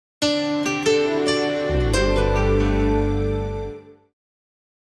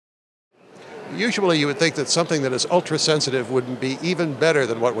Usually you would think that something that is ultra-sensitive would be even better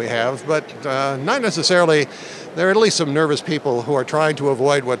than what we have, but not necessarily. There are at least some nervous people who are trying to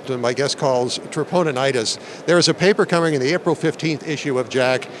avoid what my guest calls troponinitis. There is a paper coming in the April 15th issue of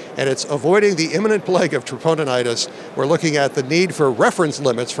JACC, and it's avoiding the imminent plague of troponinitis. We're looking at the need for reference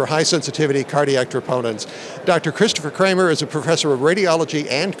limits for high-sensitivity cardiac troponins. Dr. Christopher Kramer is a professor of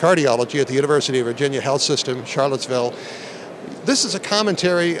radiology and cardiology at the University of Virginia Health System, Charlottesville. This is a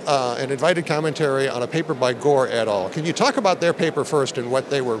commentary, an invited commentary on a paper by Gore et al. Can you talk about their paper first and what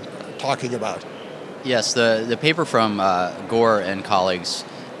they were talking about? Yes, the paper from Gore and colleagues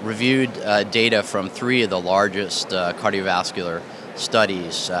reviewed data from three of the largest cardiovascular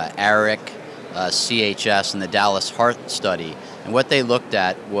studies, ARIC, CHS, and the Dallas Heart Study. And what they looked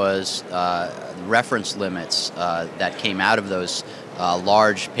at was reference limits that came out of those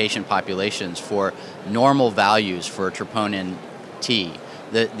large patient populations for normal values for troponin T.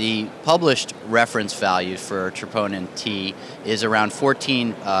 The published reference value for troponin T is around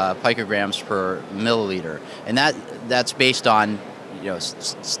 14 picograms per milliliter, and that's based on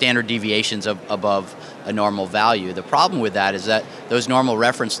standard deviations above a normal value. The problem with that is that those normal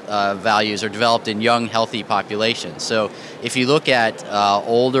reference values are developed in young, healthy populations. So if you look at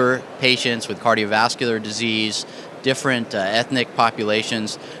older patients with cardiovascular disease, different ethnic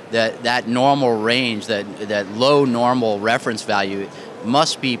populations, that normal range, that low normal reference value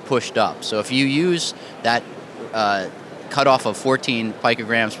must be pushed up. So if you use that cutoff of 14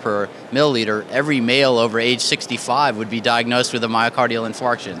 picograms per milliliter, every male over age 65 would be diagnosed with a myocardial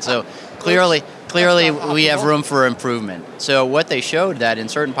infarction. So clearly we have room for improvement. So what they showed that in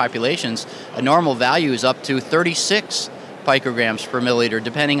certain populations, a normal value is up to 36 picograms per milliliter,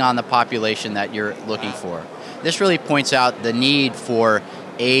 depending on the population that you're looking for. This really points out the need for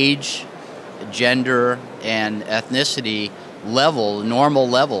age, gender, and ethnicity normal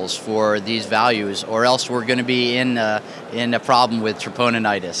levels for these values, or else we're going to be in a problem with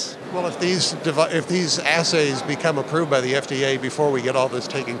troponinitis. Well, if these assays become approved by the FDA before we get all this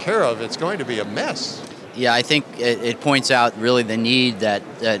taken care of, it's going to be a mess. Yeah, I think it points out really the need that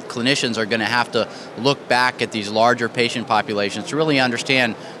clinicians are going to have to look back at these larger patient populations to really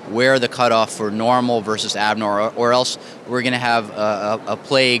understand where the cutoff for normal versus abnormal, or else we're going to have a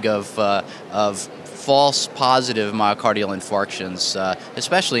plague of false positive myocardial infarctions,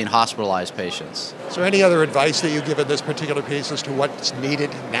 especially in hospitalized patients. So any other advice that you give in this particular piece as to what's needed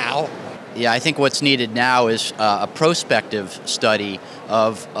now? Yeah, I think what's needed now is a prospective study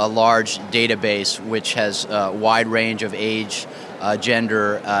of a large database which has a wide range of age,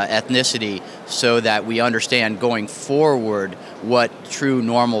 gender, ethnicity, so that we understand going forward what true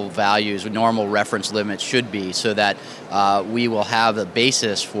normal values, normal reference limits should be, so that we will have a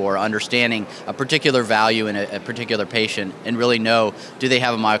basis for understanding a particular value in a particular patient and really know, do they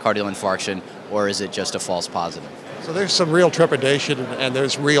have a myocardial infarction or is it just a false positive? So there's some real trepidation, and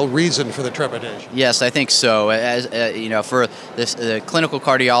there's real reason for the trepidation. Yes, I think so. As for this, the clinical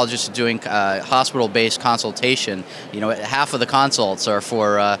cardiologist doing hospital-based consultation, half of the consults are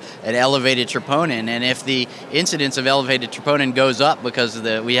for an elevated troponin, and if the incidence of elevated troponin goes up because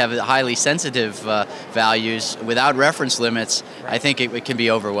we have highly sensitive values without reference limits, I think it can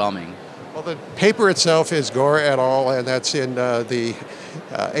be overwhelming. Well, the paper itself is Gore et al., and that's in the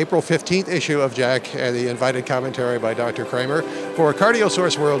April 15th issue of JACC, and the invited commentary by Dr. Kramer. For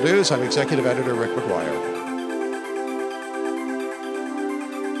CardioSource World News, I'm Executive Editor Rick McGuire.